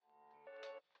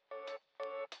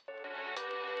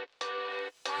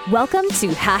Welcome to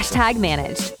Hashtag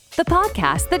Managed, the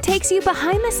podcast that takes you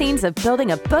behind the scenes of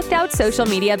building a booked out social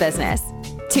media business.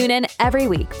 Tune in every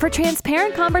week for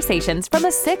transparent conversations from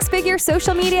a six-figure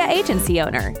social media agency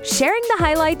owner, sharing the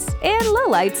highlights and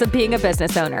lowlights of being a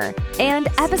business owner, and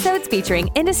episodes featuring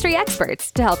industry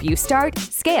experts to help you start,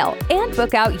 scale, and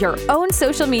book out your own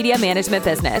social media management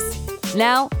business.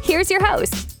 Now, here's your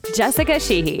host, Jessica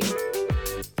Sheehy.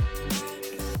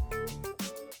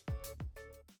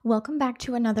 Welcome back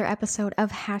to another episode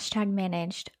of Hashtag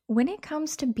Managed. When it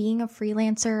comes to being a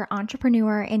freelancer,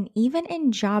 entrepreneur, and even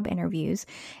in job interviews,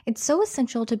 it's so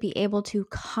essential to be able to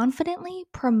confidently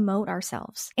promote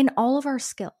ourselves in all of our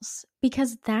skills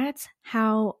because that's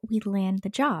how we land the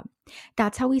job.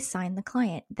 That's how we sign the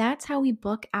client. That's how we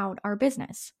book out our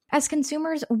business. As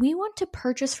consumers, we want to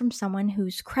purchase from someone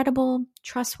who's credible,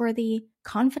 trustworthy,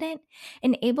 confident,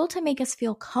 and able to make us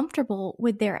feel comfortable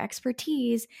with their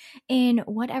expertise in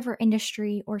whatever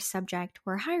industry or subject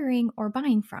we're hiring or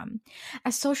buying from.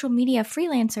 As social media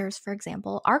freelancers, for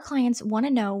example, our clients want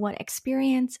to know what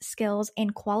experience, skills,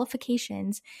 and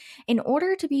qualifications in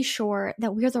order to be sure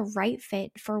that we're the right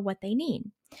fit for what they need.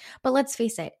 But let's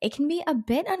face it, it can be a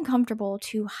bit uncomfortable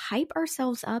to hype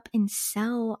ourselves up and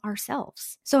sell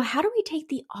ourselves. So how do we take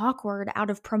the awkward out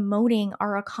of promoting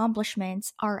our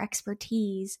accomplishments, our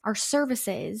expertise, our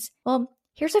services? Well,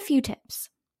 here's a few tips.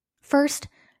 First,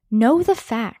 know the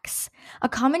facts. A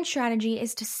common strategy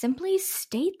is to simply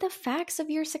state the facts of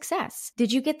your success.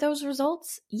 Did you get those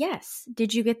results? Yes.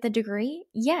 Did you get the degree?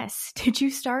 Yes. Did you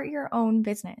start your own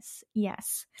business?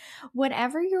 Yes.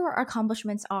 Whatever your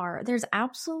accomplishments are, there's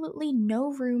absolutely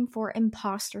no room for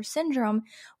imposter syndrome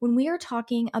when we are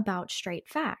talking about straight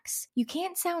facts. You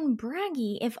can't sound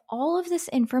braggy if all of this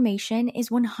information is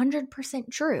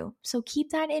 100% true. So keep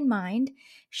that in mind.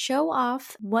 Show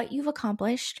off what you've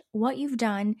accomplished, what you've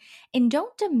done, and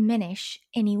don't diminish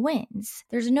any wins.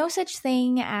 There's no such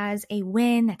thing as a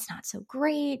win that's not so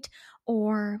great,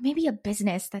 or maybe a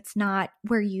business that's not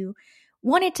where you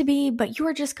want it to be, but you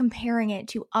are just comparing it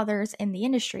to others in the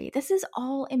industry. This is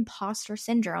all imposter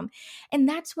syndrome, and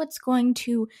that's what's going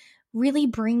to really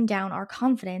bring down our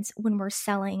confidence when we're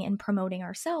selling and promoting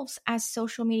ourselves as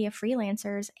social media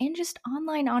freelancers and just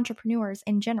online entrepreneurs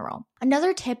in general.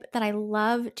 Another tip that I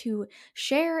love to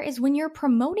share is when you're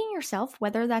promoting yourself,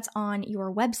 whether that's on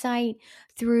your website,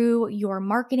 through your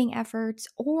marketing efforts,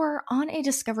 or on a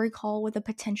discovery call with a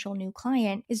potential new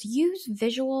client, is use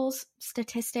visuals,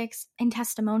 statistics, and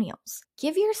testimonials.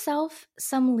 Give yourself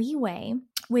some leeway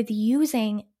with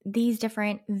using these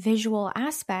different visual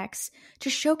aspects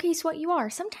to showcase what you are.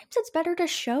 Sometimes it's better to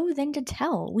show than to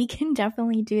tell. We can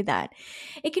definitely do that.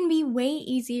 It can be way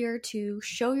easier to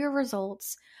show your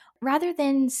results rather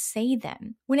than say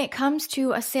them. When it comes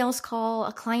to a sales call,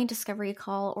 a client discovery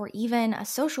call, or even a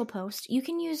social post, you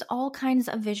can use all kinds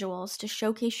of visuals to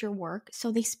showcase your work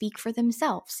so they speak for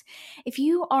themselves. If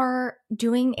you are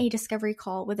doing a discovery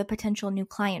call with a potential new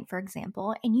client, for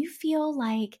example, and you feel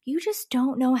like you just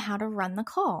don't know how to run the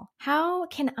call. How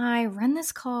can I run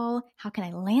this call? How can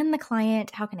I land the client?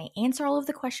 How can I answer all of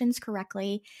the questions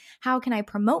correctly? How can I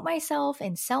promote myself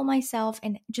and sell myself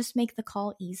and just make the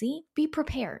call easy? Be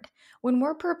prepared. When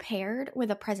we're prepared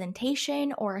with a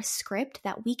presentation or a script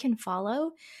that we can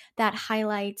follow that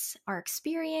highlights our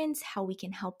experience, how we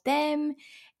can help them,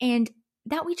 and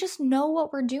that we just know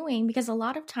what we're doing, because a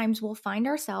lot of times we'll find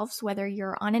ourselves, whether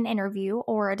you're on an interview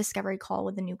or a discovery call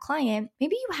with a new client,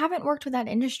 maybe you haven't worked with that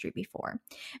industry before.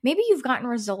 Maybe you've gotten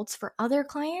results for other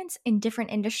clients in different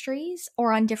industries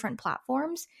or on different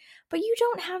platforms, but you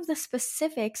don't have the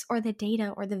specifics or the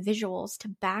data or the visuals to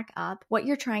back up what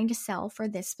you're trying to sell for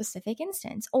this specific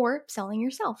instance or selling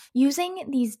yourself. Using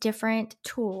these different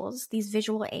tools, these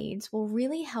visual aids, will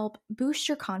really help boost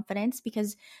your confidence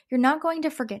because you're not going to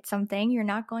forget something, you're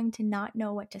not going to not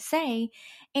know what to say,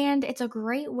 and it's a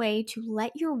great way to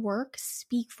let your work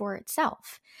speak for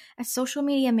itself. As social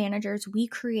media managers, we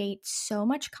create so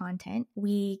much content,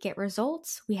 we get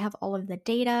results, we have all of the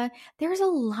data. There's a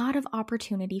lot of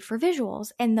opportunity for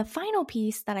visuals. And the final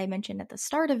piece that I mentioned at the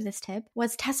start of this tip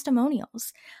was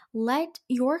testimonials. Let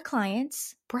your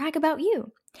clients brag about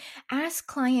you. Ask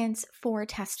clients for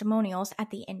testimonials at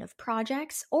the end of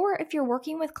projects, or if you're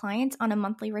working with clients on a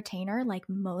monthly retainer, like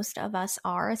most of us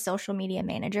are as social media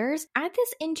managers, add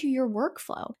this into your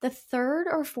workflow. The third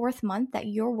or fourth month that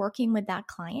you're working with that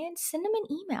client, send them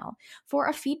an email for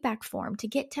a feedback form to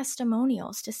get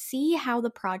testimonials, to see how the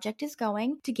project is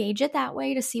going, to gauge it that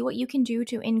way, to see what you can do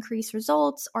to increase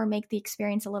results or make the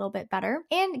experience a little bit better,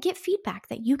 and get feedback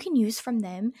that you can use from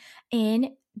them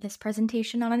in this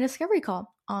presentation on a discovery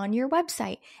call, on your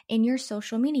website, in your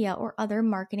social media, or other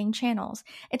marketing channels.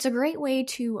 It's a great way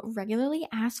to regularly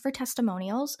ask for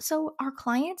testimonials so our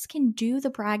clients can do the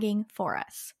bragging for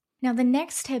us. Now, the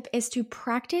next tip is to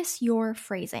practice your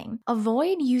phrasing.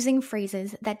 Avoid using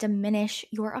phrases that diminish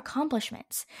your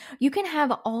accomplishments. You can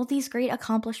have all these great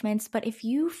accomplishments, but if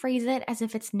you phrase it as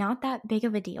if it's not that big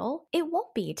of a deal, it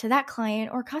won't be to that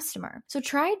client or customer. So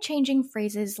try changing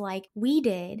phrases like "we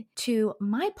did" to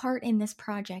 "my part in this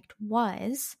project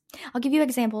was." I'll give you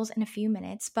examples in a few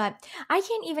minutes, but I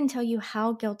can't even tell you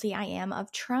how guilty I am of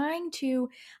trying to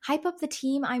hype up the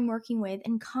team I'm working with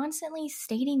and constantly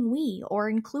stating "we" or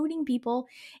including people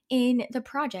in the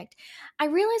project. I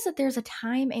realize that there's a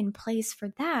time and place for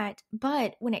that,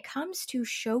 but when it comes to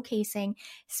showcasing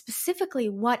specifically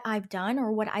what I've done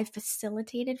or what I've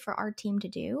facilitated for our team to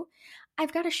do,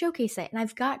 I've got to showcase it, and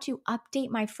I've got to update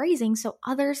my phrasing so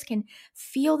others can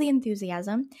feel the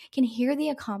enthusiasm, can hear the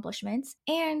accomplishments,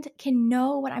 and can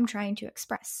know what I'm trying to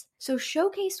express. So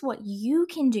showcase what you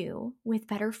can do with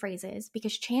better phrases,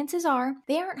 because chances are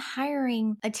they aren't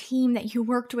hiring a team that you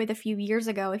worked with a few years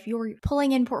ago. If you're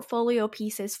pulling in portfolio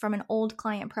pieces from an old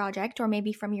client project or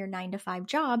maybe from your 9-to-5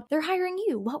 job, they're hiring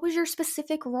you. What was your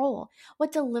specific role?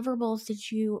 What deliverables did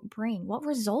you bring? What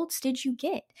results did you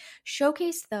get?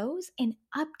 Showcase those and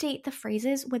update the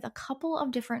phrases with a couple of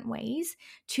different ways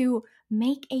to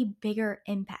make a bigger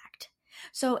impact.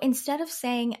 So instead of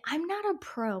saying, "I'm not a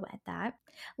pro at that,"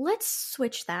 let's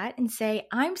switch that and say,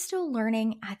 "I'm still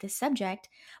learning at this subject,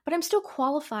 but I'm still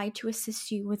qualified to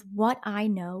assist you with what I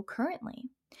know currently."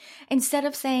 Instead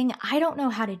of saying, "I don't know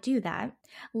how to do that,"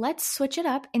 let's switch it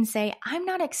up and say, "I'm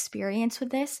not experienced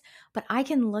with this, but I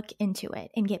can look into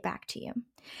it and get back to you."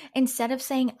 Instead of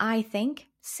saying, "I think,"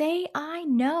 say, "I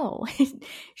know."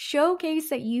 Showcase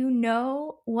that you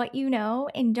know what you know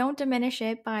and don't diminish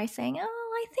it by saying, "Oh,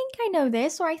 I think I know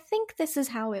this," or "I think this is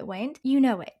how it went." You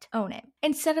know it. Own it.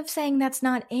 Instead of saying, "That's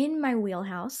not in my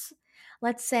wheelhouse,"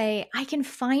 let's say, "I can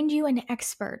find you an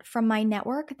expert from my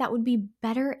network that would be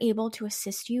better able to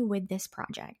assist you with this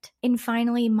project." And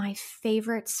finally, my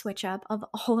favorite switch up of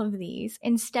all of these,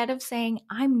 instead of saying,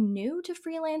 "I'm new to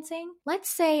freelancing," let's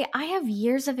say, "I have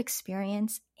years of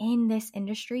experience in this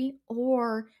industry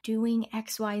or doing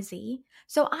XYZ.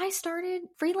 So I started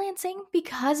freelancing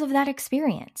because of that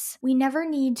experience." We never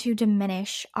need to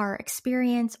diminish our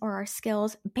experience or our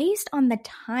skills based on the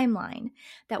timeline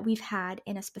that we've had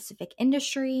in a specific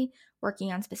industry,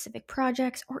 working on specific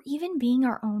projects, or even being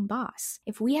our own boss.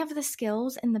 If we have the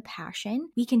skills and the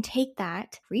passion, we can take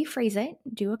that, rephrase it,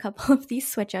 do a couple of these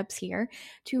switch ups here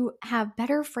to have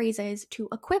better phrases to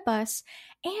equip us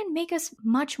and make us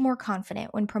much more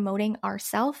confident when promoting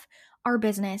ourselves, our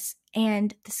business,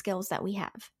 and the skills that we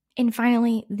have. And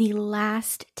finally, the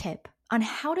last tip on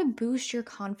how to boost your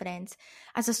confidence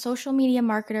as a social media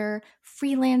marketer,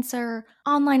 freelancer,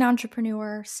 online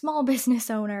entrepreneur, small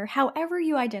business owner, however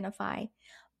you identify,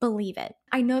 believe it.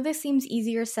 I know this seems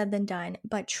easier said than done,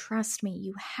 but trust me,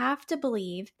 you have to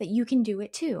believe that you can do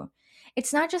it too.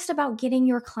 It's not just about getting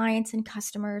your clients and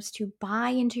customers to buy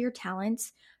into your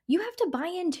talents. You have to buy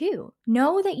in too.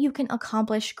 Know that you can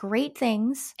accomplish great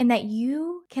things and that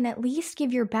you can at least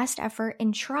give your best effort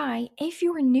and try if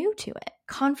you are new to it.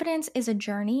 Confidence is a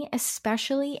journey,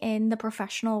 especially in the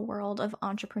professional world of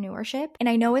entrepreneurship. And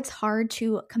I know it's hard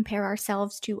to compare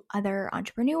ourselves to other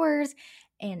entrepreneurs,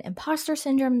 and imposter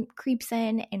syndrome creeps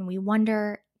in and we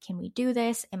wonder, can we do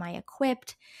this? Am I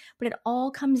equipped? But it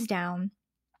all comes down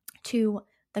to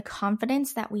the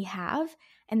confidence that we have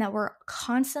and that we're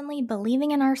constantly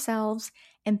believing in ourselves,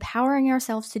 empowering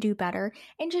ourselves to do better,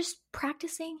 and just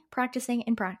practicing.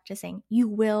 You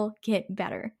will get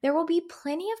better. There will be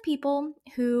plenty of people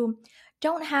who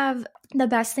don't have the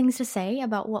best things to say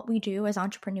about what we do as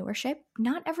entrepreneurship.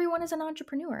 Not everyone is an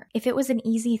entrepreneur. If it was an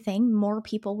easy thing, more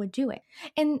people would do it.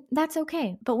 And that's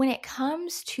okay. But when it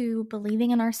comes to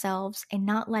believing in ourselves and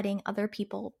not letting other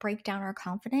people break down our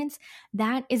confidence,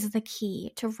 that is the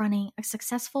key to running a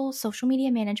successful social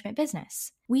media management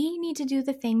business. We need to do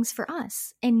the things for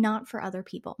us and not for other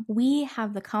people. We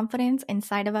have the confidence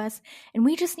inside of us and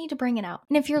we just need to bring it out.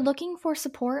 And if you're looking for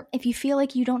support, if you feel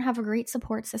like you don't have a great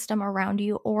support system around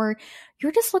you, or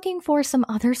you're just looking for some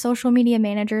other social media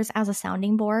managers as a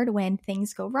sounding board when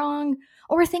things go wrong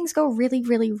or things go really,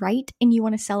 really right and you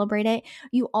want to celebrate it,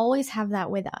 you always have that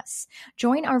with us.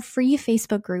 Join our free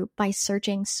Facebook group by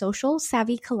searching Social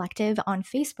Savvy Collective on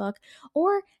Facebook,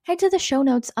 or head to the show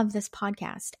notes of this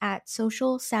podcast at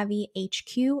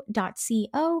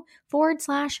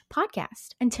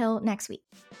socialsavvyhq.co/podcast. Until next week.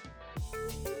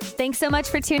 Thanks so much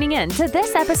for tuning in to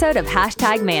this episode of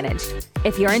Hashtag Managed.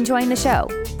 If you're enjoying the show,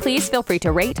 please feel free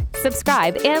to rate,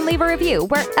 subscribe, and leave a review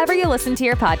wherever you listen to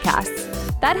your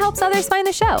podcasts. That helps others find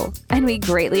the show, and we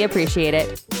greatly appreciate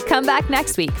it. Come back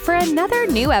next week for another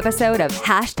new episode of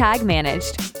Hashtag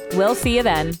Managed. We'll see you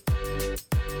then.